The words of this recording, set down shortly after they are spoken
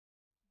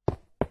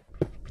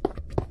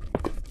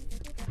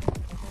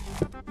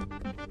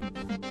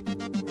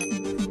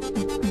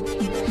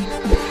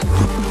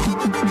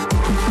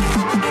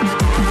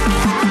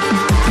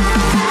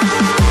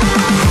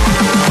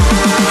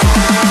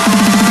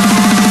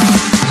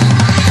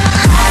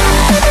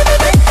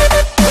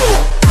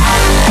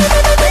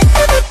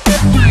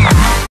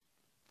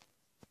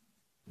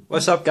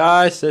What's up,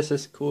 guys? This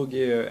is Cool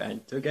Gear,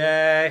 and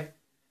today,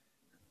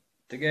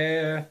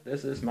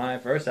 this is my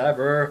first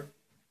ever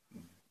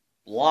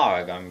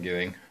vlog I'm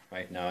doing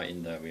right now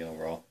in the real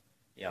world.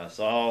 Yeah,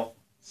 I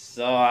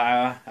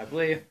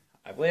believe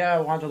I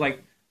want to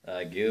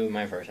do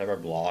my first ever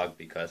vlog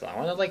because I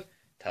want to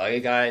tell you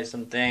guys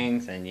some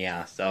things, and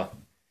so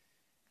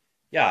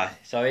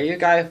you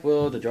guys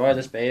will enjoy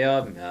this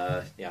video.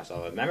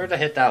 So remember to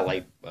hit that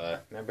like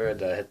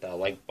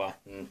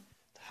button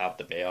to help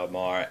the video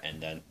more,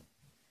 and then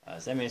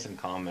send me some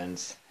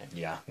comments, and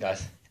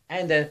guys.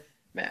 And then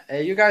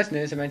you guys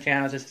new to my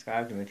channel, just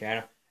subscribe to my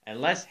channel, and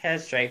let's head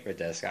straight for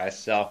this, guys.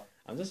 So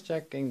I'm just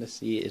checking to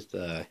see is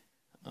the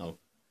I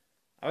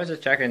was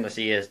just checking to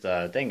see if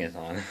the thing is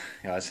on,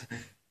 guys.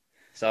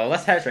 So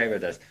let's head straight for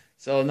this.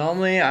 So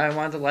normally I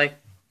want to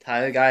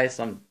tell you guys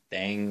some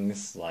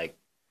things with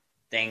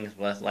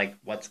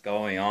what's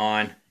going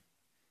on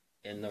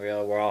in the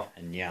real world,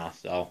 and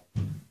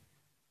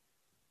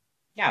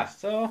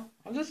so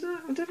I'm just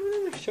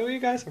gonna show you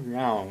guys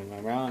around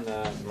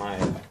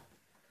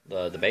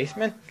the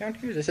basement down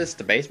here. This is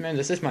the basement.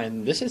 This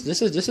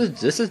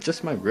is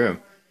just my room.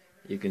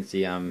 You can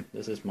see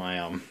this is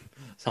my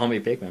zombie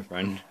pigman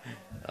friend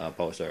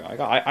poster. I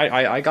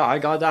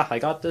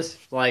got this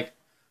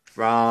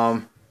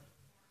from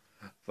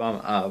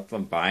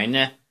buying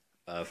it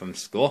from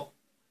school.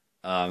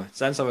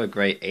 Since I was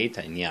grade 8,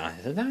 and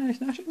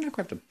it's actually not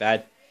quite that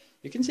bad.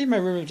 You can see my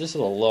room is just a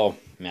little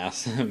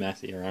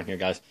messy around here,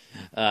 guys.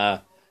 Go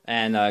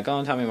and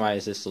tell me why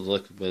this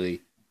looks really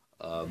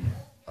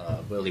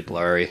really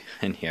blurry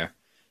in here.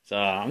 So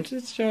I'm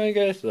just showing you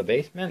guys the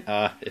basement.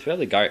 It's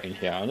really dark in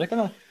here. I'm just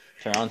gonna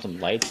turn on some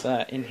lights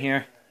in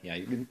here. Yeah,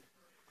 you can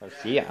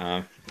see.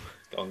 I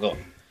just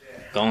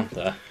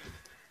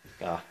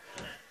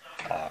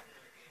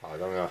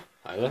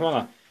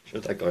wanna show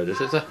that guy. This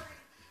is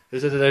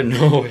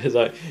no, it's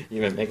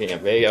even making a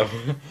video.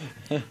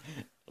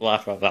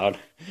 Laugh out loud.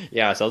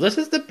 Yeah, so this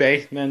is the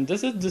basement.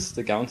 This is just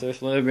the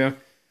downstairs living room.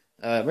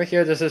 Right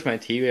here, this is my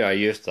TV. I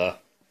used to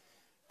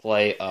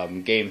play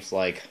games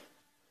like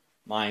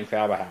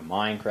Minecraft. I have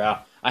Minecraft.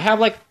 I have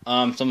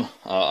some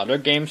other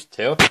games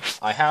too.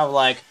 I have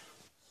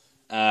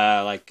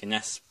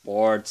Kinect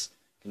Sports,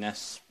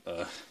 Kinect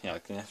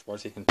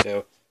Sports Season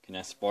 2,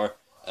 Kinect Sport,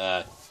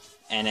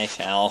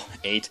 NHL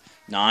 8,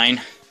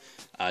 9,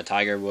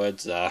 Tiger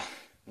Woods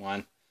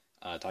 1,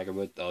 Tiger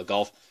Woods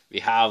Golf.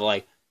 We have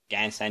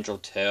Dance Central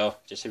 2,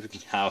 just so we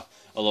can have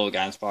a little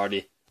dance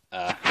party.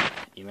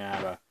 Even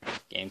have a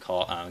game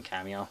called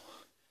Cameo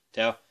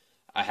 2.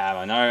 I have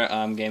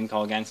another game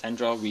called Dance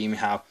Central. We even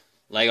have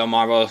Lego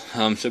Marvel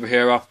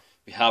Superhero.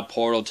 We have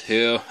Portal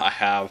 2. I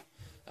have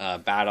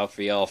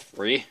Battlefield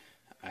 3.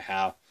 I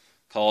have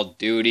Call of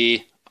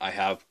Duty. I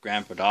have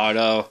Grand Theft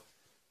Auto.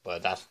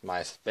 But that's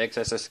my big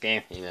sister's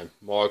game. Even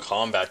Mortal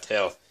Kombat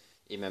 2.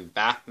 Even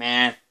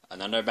Batman.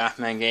 Another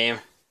Batman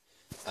game.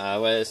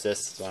 What is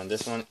this one?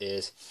 This one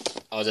is...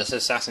 Oh, this is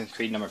Assassin's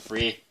Creed number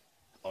 3.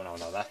 Oh, no,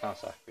 that's not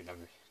Assassin's Creed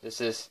number 3.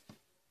 This is...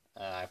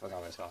 I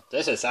forgot what it's called.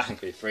 This is Assassin's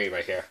Creed 3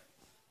 right here.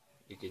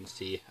 You can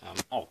see...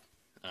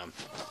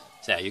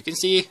 you can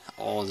see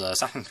all the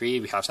Assassin's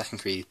Creed. We have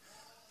Assassin's Creed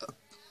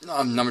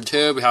number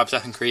 2. We have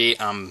Assassin's Creed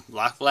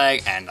Black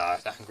Flag and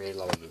Assassin's Creed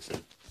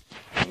Revolution.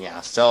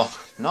 Yeah, so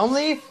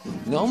normally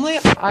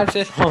I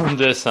sit on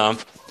this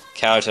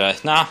couch.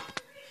 It's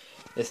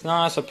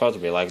not supposed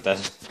to be like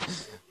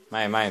this.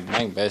 My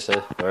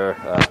business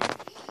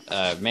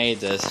made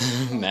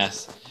this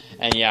mess,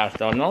 and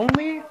so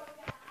normally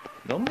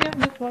I'm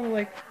just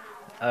want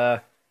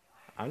to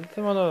I'm just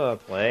want to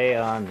play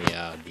on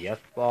the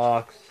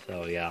Xbox.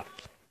 So you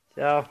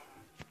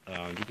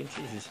can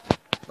see this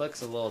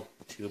looks a little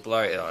too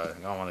blurry. I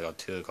don't want to go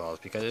too close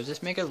because it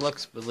just makes it look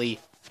really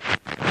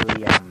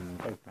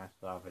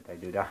messed up if I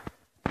do that.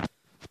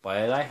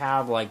 But I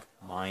have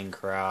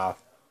Minecraft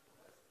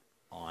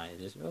on it,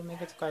 just will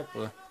make it quite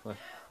blue.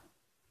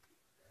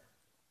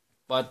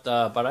 But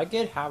I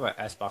did have an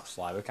Xbox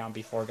Live account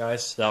before,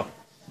 guys. So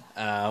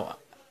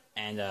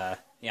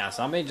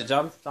something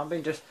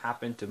just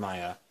happened to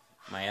my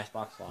my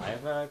Xbox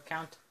Live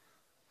account.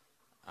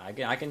 I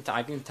can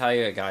tell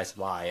you guys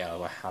why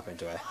what happened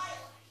to it.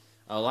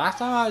 Last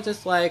time I was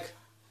just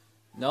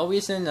no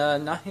reason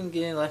nothing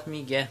didn't let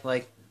me get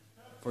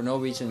for no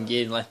reason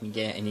didn't let me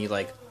get any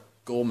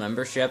gold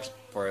memberships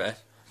for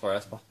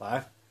Xbox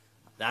Live.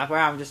 That's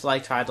where I'm just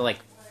try to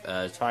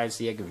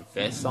see if I can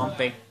fix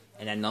something,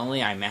 and then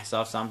normally I mess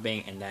up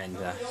something, and then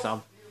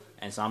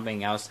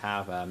something else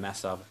have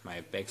messed up with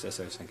my big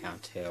sister's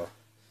account too.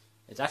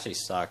 It actually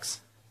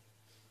sucks,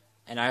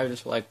 and I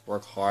just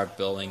work hard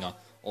building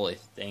all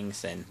these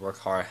things and work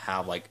hard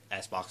have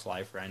Xbox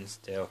Live friends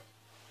too.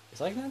 It's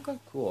not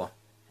quite cool,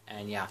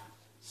 and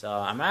so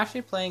I'm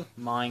actually playing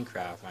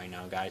Minecraft right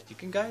now, guys. You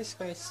can guys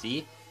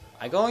see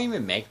I don't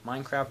even make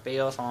Minecraft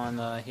videos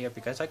on here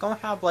because I don't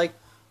have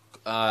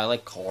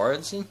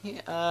cards in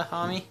here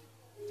on me.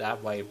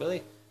 That way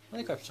really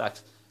quite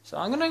sucks. So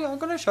I'm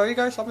gonna show you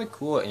guys something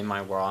cool in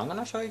my world. I'm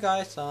gonna show you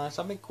guys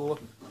something cool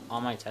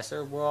on my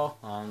tester world.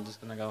 I'm just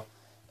gonna go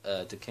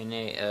to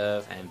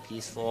creative and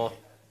peaceful.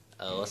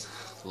 Let's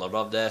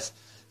love this.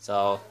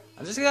 So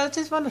I'm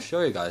just want to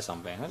show you guys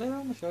something. I just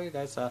want to show you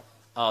guys.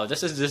 Oh,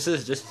 this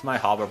is my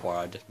hoverboard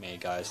I just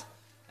made, guys.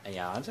 And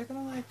yeah, I'm just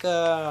gonna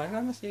I'm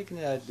gonna see if you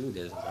can do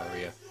this over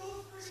here.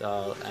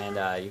 So and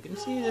you can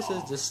see this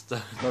is just the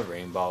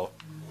rainbow.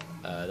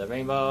 The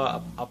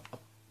rainbow up.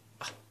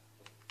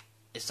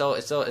 It's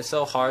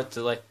so hard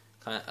to like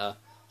kind of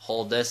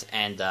hold this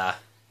and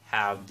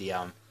have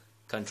the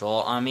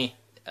control on me.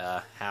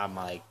 Have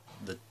my like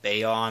the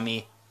bail on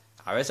me.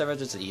 I wish there was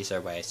just an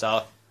easier way.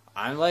 So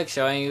I'm like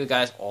showing you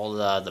guys all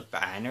the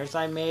banners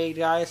I made,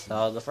 guys.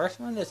 So the first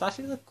one is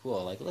actually look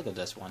cool. Like look at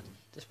this one.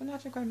 This one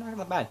actually quite not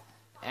that bad.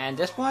 And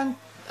this one,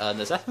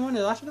 the second one,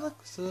 is actually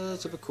looks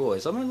super cool.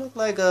 It's almost look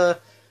like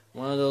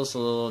one of those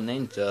little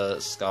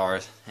ninja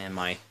scars, and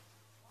my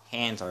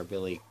hands are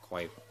really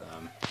quite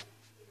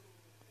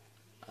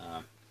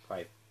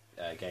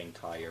getting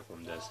tired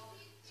from this.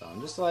 So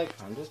I'm just trying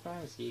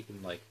to see if you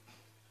can like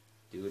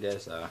do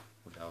this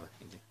without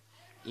anything.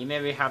 You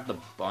maybe have the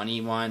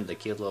bunny one, the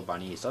cute little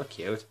bunny. It's so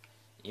cute.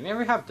 You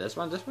maybe have this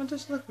one. This one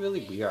just looks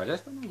really weird. I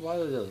just don't know why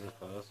it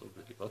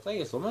looks like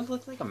it almost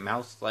looks like a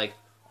mouse like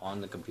on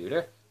the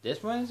computer.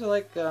 This one is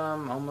like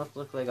almost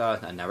looks like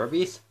a Never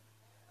Beast.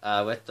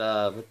 With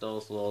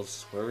those little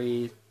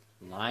swirly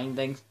line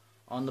things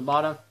on the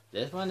bottom.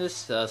 This one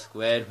is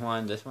squid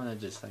one. This one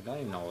is just I don't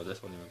even know what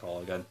this one even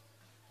called again.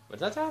 But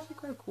that's actually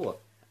quite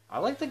cool. I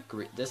like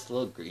this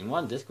little green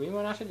one. This green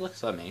one actually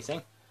looks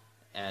amazing.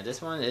 And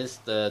this one is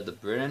the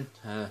Brunnen,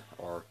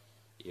 or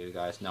you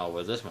guys know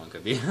what this one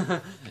could be.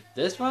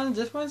 This one's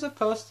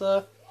supposed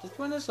to. This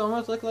one is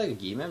almost look like a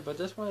demon, but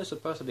this one is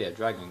supposed to be a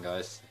dragon,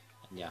 guys.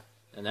 And yeah.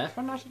 And that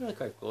one actually really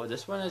quite cool.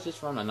 This one is just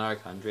from another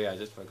country. I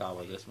just forgot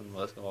what this one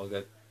was called.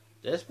 Good.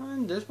 This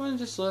one just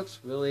looks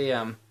really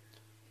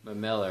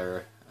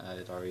familiar.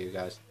 To you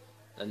guys.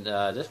 And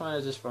this one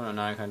is just from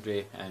another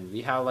country, and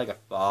we have like a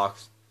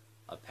fox,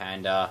 a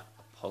panda, a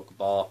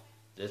pokeball.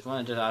 This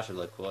one just actually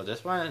look cool.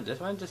 This one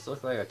just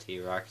looks like a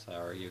T-Rex.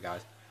 Or you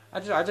guys,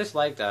 I just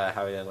liked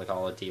how it like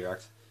all the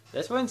T-Rex.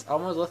 This one's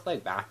almost looks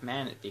like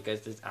Batman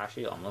because it's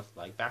actually almost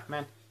like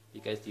Batman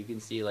because you can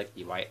see like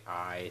the white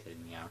eyes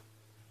and yeah.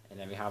 And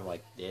then we have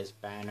like this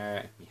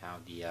banner. We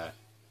have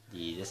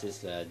this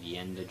is the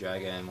Ender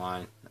Dragon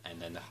one,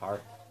 and then the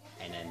heart,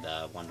 and then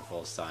the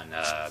wonderful sun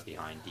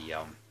behind the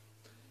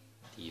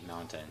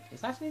mountain.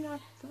 It's actually not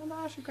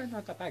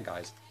that bad,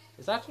 guys.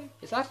 It's actually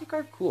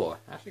quite cool.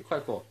 Actually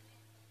quite cool.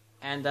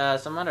 And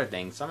some other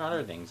things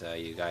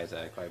you guys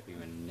quite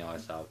even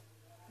notice of.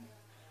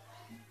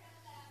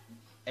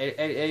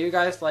 Are you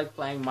guys like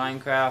playing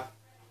Minecraft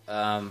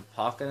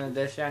Pocket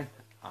Edition?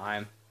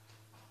 I'm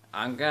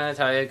gonna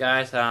tell you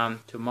guys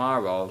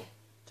tomorrow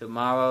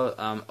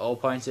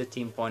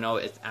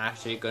 0.16.0 is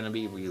actually gonna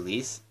be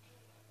released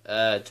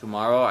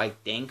tomorrow, I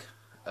think,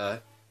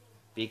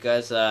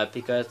 because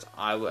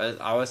I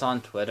was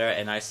on Twitter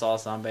and I saw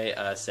somebody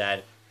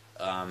said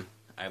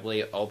I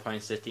believe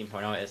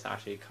 0.16.0 is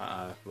actually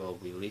will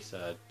release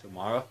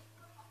tomorrow,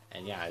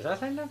 and yeah, it's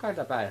actually not quite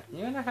that bad.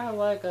 You're gonna have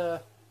like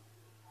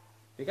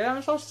because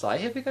I'm so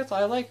excited because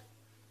I like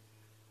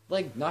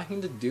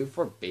nothing to do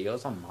for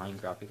videos on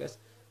Minecraft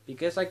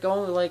because I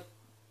go like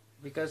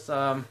because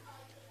I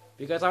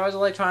was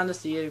like trying to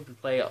see if we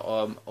play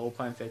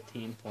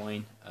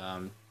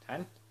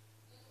 0.15.10,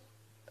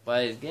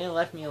 but it didn't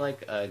let me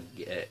like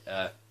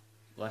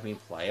let me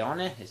play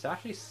on it. It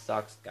actually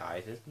sucks,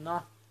 guys. It's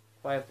not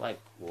quite like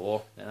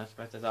cool than I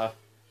expected of,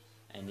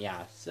 and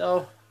yeah,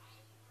 so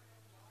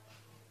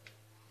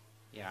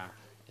yeah,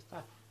 it's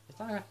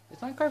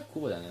not quite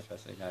cool than I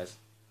expected, guys,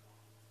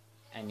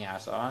 and yeah,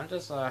 so I'm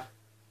just oh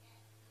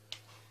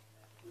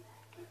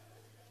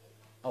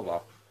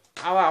well.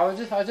 I was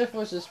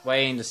just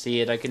waiting to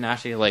see it. I can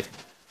actually like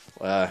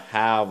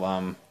have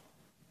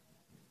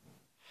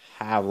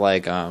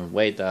wait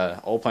the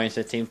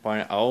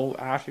 0.16.0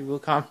 actually will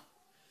come.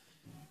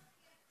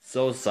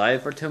 So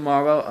excited for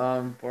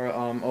tomorrow for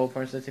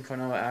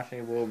 0.16.0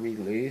 actually will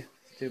release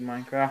to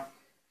Minecraft.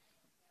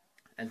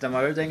 And some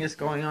other thing is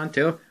going on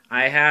too.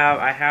 I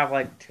have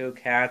like two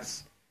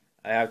cats.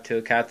 I have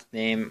two cats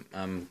named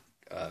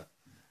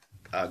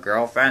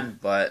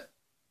Girlfriend, but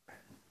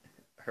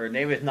her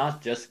name is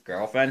not just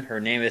Girlfriend, her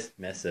name is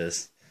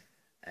Mrs.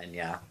 And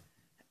yeah.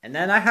 And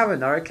then I have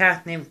another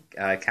cat named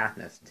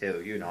Katniss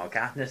too. You know,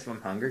 Katniss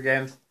from Hunger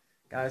Games,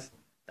 guys.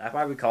 That's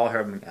why we call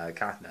her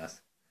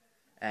Katniss.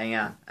 And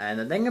yeah, and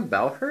the thing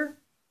about her,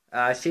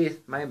 she's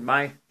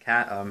my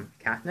cat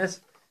Katniss.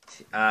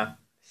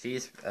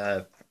 She's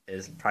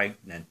is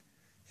pregnant.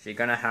 She's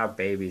gonna have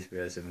babies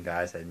very soon,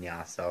 guys. And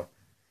yeah, so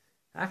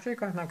actually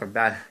quite not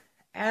bad.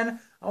 And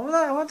I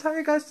want to tell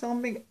you guys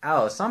something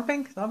else.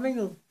 Something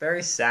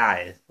very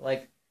sad.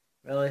 Like,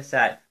 really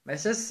sad. My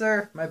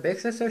big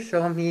sister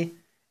showed me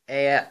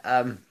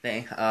a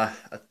thing.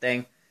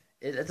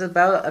 It's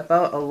about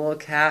a little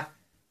cat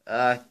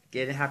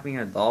having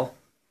a doll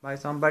by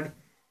somebody.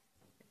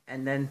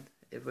 And then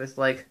it was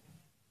like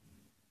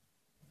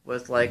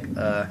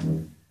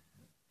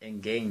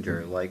in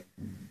danger. Like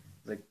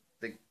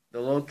the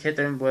little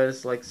kitten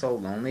was like so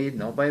lonely.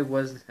 Nobody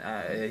was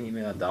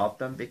even adopt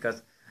them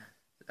because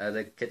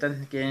the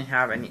kitten didn't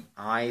have any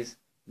eyes,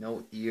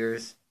 no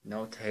ears,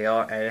 no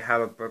tail, and it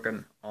had a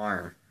broken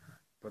arm,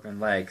 broken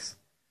legs,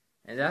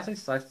 and that's actually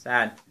so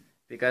sad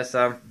because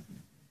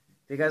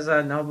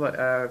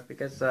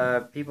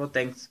people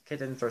think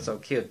kittens are so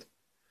cute,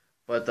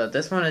 but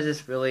this one is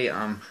just really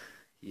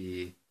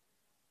yucky,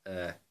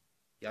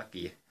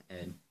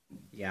 and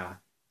yeah.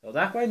 So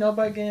that's why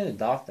nobody can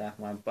adopt that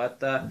one. But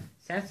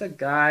since the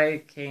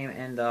guy came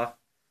and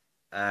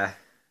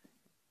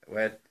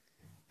with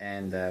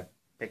and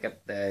pick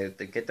up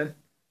the kitten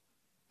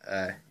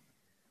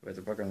with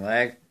a broken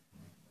leg,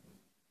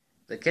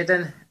 the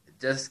kitten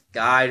just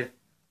died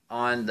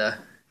on the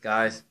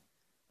guy's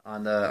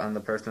on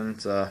the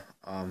person's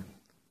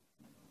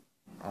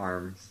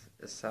arms.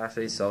 It's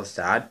actually so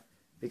sad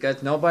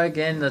because nobody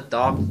can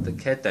adopt the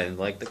kitten.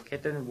 Like the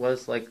kitten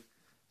was like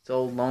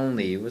so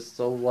lonely. It was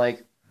so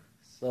like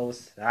so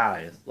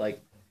sad. It's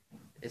like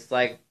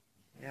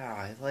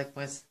yeah, it's like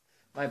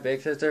my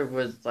big sister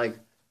was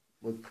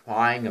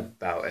crying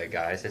about it,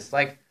 guys. It's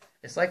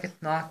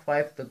not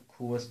quite the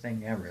coolest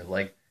thing ever.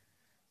 Like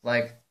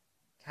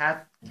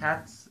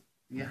cats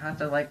you have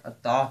to like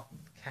adopt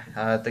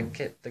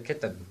the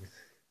kitten.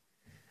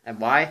 And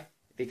why?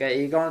 Because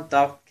you don't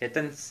adopt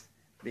kittens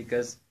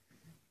because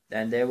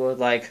then they will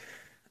like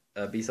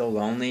be so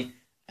lonely,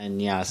 and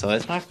yeah, so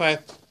it's not quite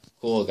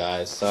cool,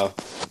 guys. So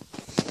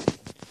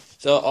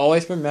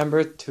always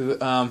remember to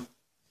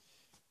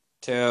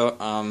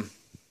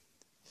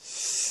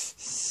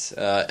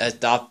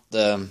adopt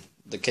the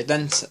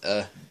kittens.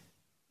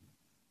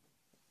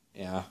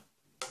 Yeah.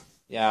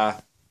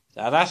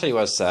 That actually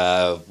was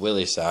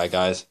really sad,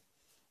 guys.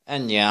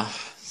 And yeah,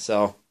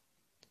 so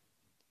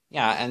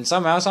yeah, and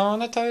something else I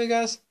want to tell you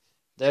guys.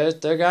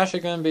 There's actually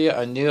going to be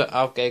a new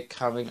update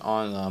coming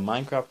on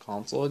Minecraft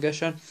Console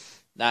Edition.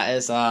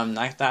 That's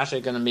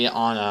actually going to be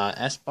on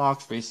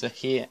Xbox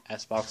 360,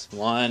 Xbox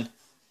One,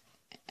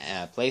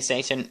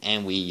 PlayStation,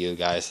 and Wii U,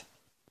 guys.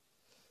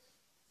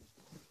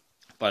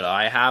 But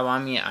I have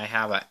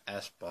a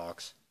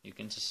Xbox. You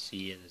can just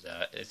see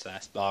it's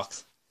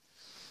Xbox,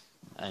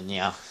 and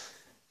yeah,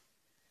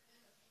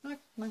 not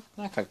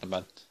click the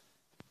button,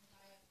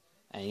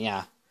 and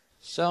yeah.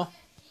 So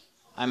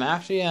I'm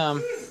actually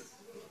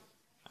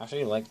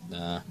like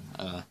the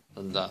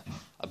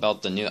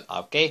about the new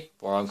update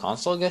for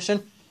Console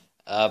Edition,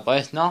 but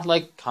it's not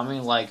like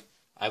coming like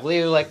I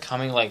believe like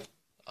coming like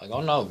I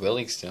don't know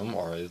really soon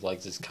or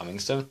like just coming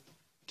soon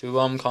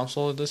to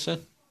Console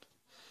Edition.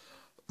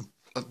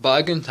 But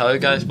I can tell you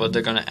guys what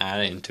they're gonna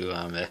add into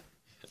it.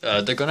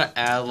 They're gonna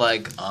add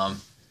like a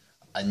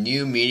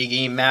new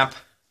minigame map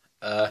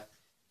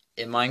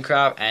in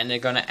Minecraft, and they're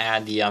gonna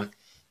add the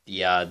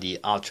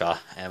Ultra.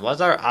 And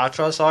what our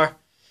Ultras are,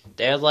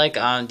 they're like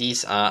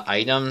these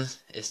items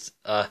is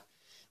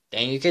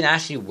then you can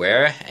actually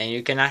wear and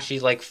you can actually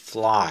like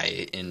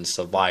fly in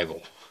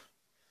survival.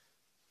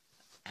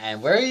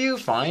 And where do you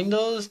find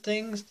those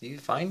things? You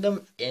find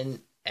them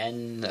in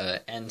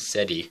End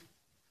City.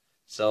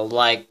 So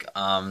like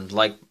on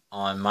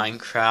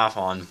Minecraft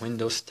on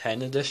Windows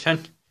 10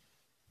 edition.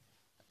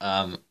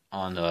 On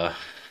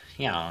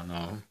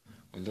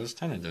Windows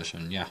 10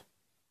 edition, yeah.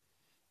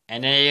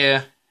 And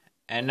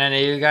then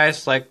you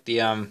guys like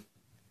the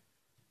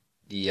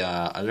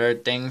other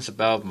things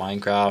about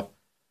Minecraft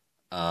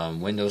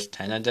Windows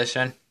 10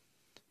 edition.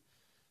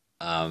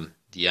 The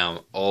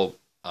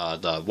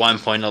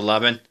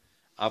 1.11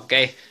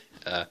 update.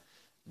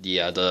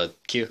 The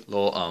cute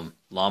little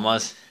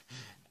llamas.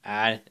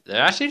 And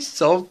they're actually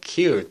so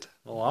cute.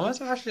 The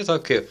llamas are actually so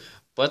cute.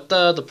 But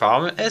the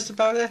problem is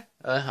about it.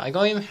 I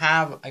don't even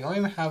have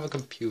a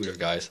computer,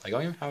 guys. I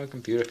don't even have a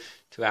computer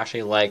to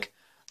actually like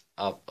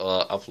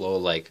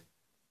upload like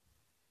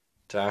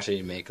to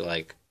actually make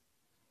like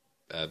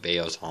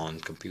videos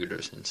on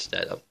computers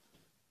instead of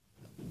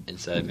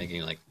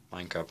making like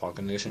Minecraft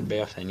Pocket Edition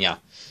videos. And yeah,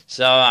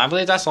 so I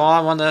believe that's all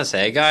I wanted to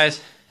say, guys,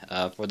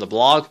 for the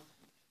blog.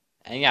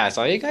 And yeah,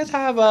 so you guys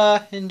have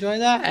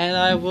enjoyed that, and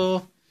I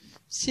will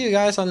see you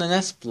guys on the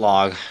next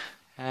vlog.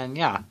 And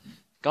yeah,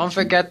 don't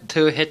forget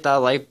to hit that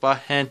like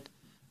button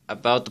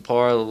about the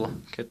poor little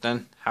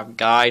kitten have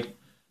died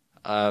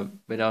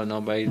without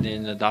nobody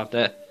didn't adopt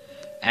it.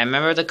 And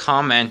remember to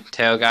comment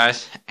too,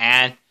 guys.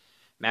 And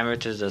remember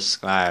to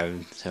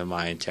subscribe to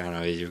my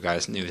channel if you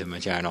guys new to my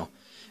channel.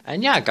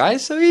 And yeah,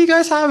 guys, so you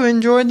guys have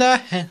enjoyed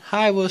that, and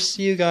I will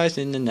see you guys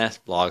in the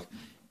next vlog.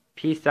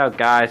 Peace out,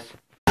 guys.